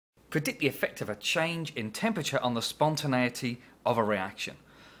Predict the effect of a change in temperature on the spontaneity of a reaction.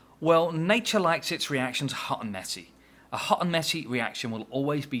 Well, nature likes its reactions hot and messy. A hot and messy reaction will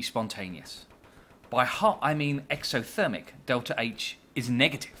always be spontaneous. By hot, I mean exothermic, delta H is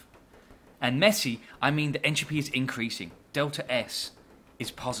negative. And messy, I mean the entropy is increasing, delta S is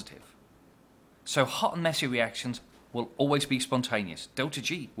positive. So hot and messy reactions will always be spontaneous, delta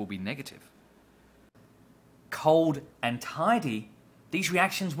G will be negative. Cold and tidy, these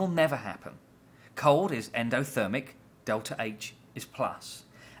reactions will never happen. Cold is endothermic, delta H is plus.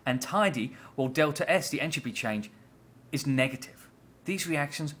 And tidy, well, delta S, the entropy change, is negative. These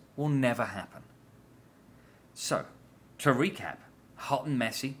reactions will never happen. So, to recap, hot and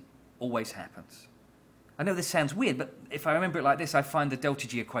messy always happens. I know this sounds weird, but if I remember it like this, I find the delta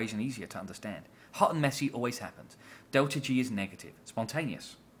G equation easier to understand. Hot and messy always happens. Delta G is negative,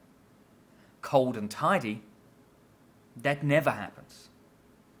 spontaneous. Cold and tidy, that never happens.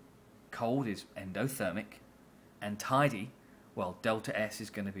 Cold is endothermic, and tidy, well, delta S is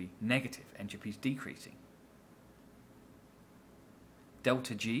going to be negative, entropy is decreasing.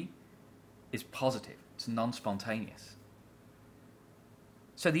 Delta G is positive, it's non-spontaneous.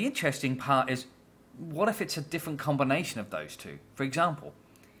 So the interesting part is, what if it's a different combination of those two? For example,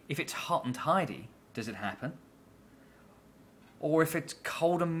 if it's hot and tidy, does it happen? Or if it's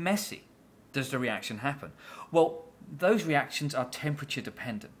cold and messy, does the reaction happen? Well, those reactions are temperature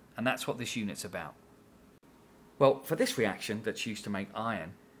dependent, and that's what this unit's about. Well, for this reaction that's used to make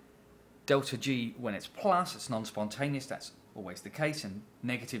iron, delta G, when it's plus, it's non-spontaneous, that's always the case, and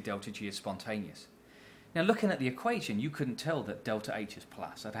negative delta G is spontaneous. Now, looking at the equation, you couldn't tell that delta H is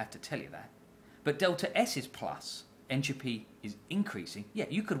plus, I'd have to tell you that. But delta S is plus, entropy is increasing, yeah,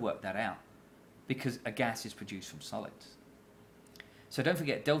 you could work that out, because a gas is produced from solids. So don't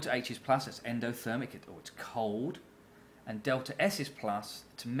forget, delta H is plus, it's endothermic, or it's cold, and delta S is plus,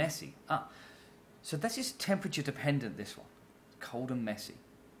 it's messy. So this is temperature dependent, this one, cold and messy.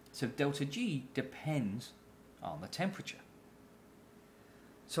 So delta G depends on the temperature.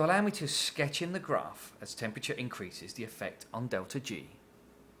 So allow me to sketch in the graph as temperature increases the effect on delta G.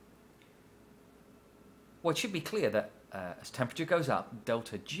 Well, it should be clear that as temperature goes up,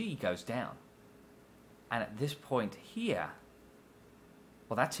 delta G goes down. And at this point here,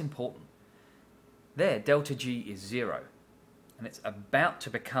 well, that's important. There, delta G is 0. And it's about to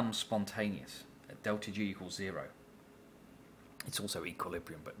become spontaneous at delta G equals 0. It's also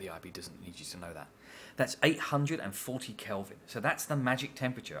equilibrium, but the IB doesn't need you to know that. That's 840 Kelvin. So that's the magic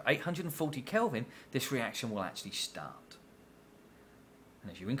temperature. 840 Kelvin, this reaction will actually start.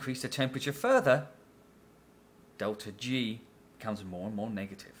 And as you increase the temperature further, delta G becomes more and more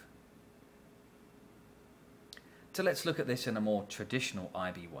negative. So let's look at this in a more traditional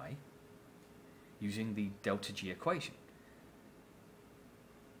IB way, using the delta G equation.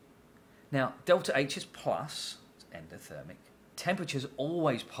 Now, delta H is plus, it's endothermic. Temperature is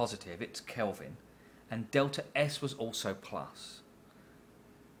always positive, it's Kelvin. And delta S was also plus.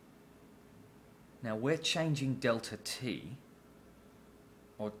 Now, we're changing delta T,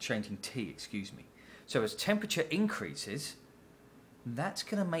 or changing T, excuse me. So as temperature increases, that's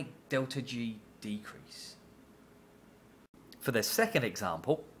going to make delta G decrease. For the second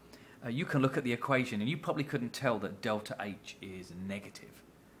example, you can look at the equation and you probably couldn't tell that delta H is negative.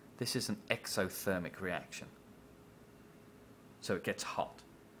 This is an exothermic reaction. So it gets hot.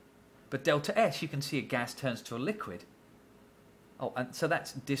 But delta S, you can see a gas turns to a liquid. Oh, and so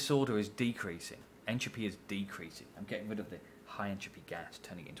that's disorder is decreasing. Entropy is decreasing. I'm getting rid of the high entropy gas,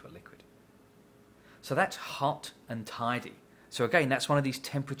 turning it into a liquid. So that's hot and tidy. So again, that's one of these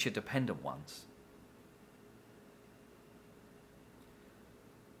temperature dependent ones.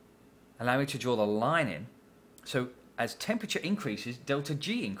 Allow me to draw the line in. So as temperature increases, delta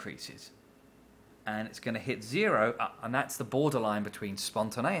G increases. And it's going to hit 0, and that's the borderline between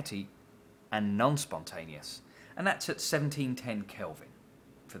spontaneity and non-spontaneous. And that's at 1710 Kelvin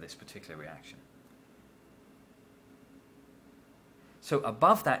for this particular reaction. So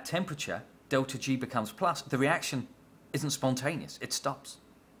above that temperature, delta G becomes plus. The reaction isn't spontaneous, it stops.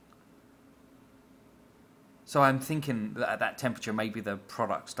 So I'm thinking that at that temperature, maybe the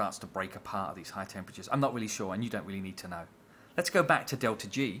product starts to break apart at these high temperatures. I'm not really sure, and you don't really need to know. Let's go back to delta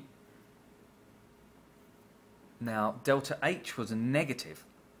G. Now, delta H was a negative.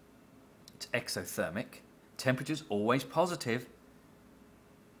 It's exothermic. Temperature's always positive.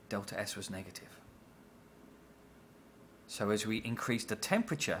 Delta S was negative. So as we increase the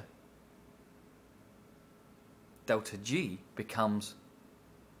temperature, delta G becomes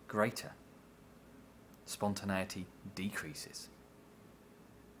greater. Spontaneity decreases.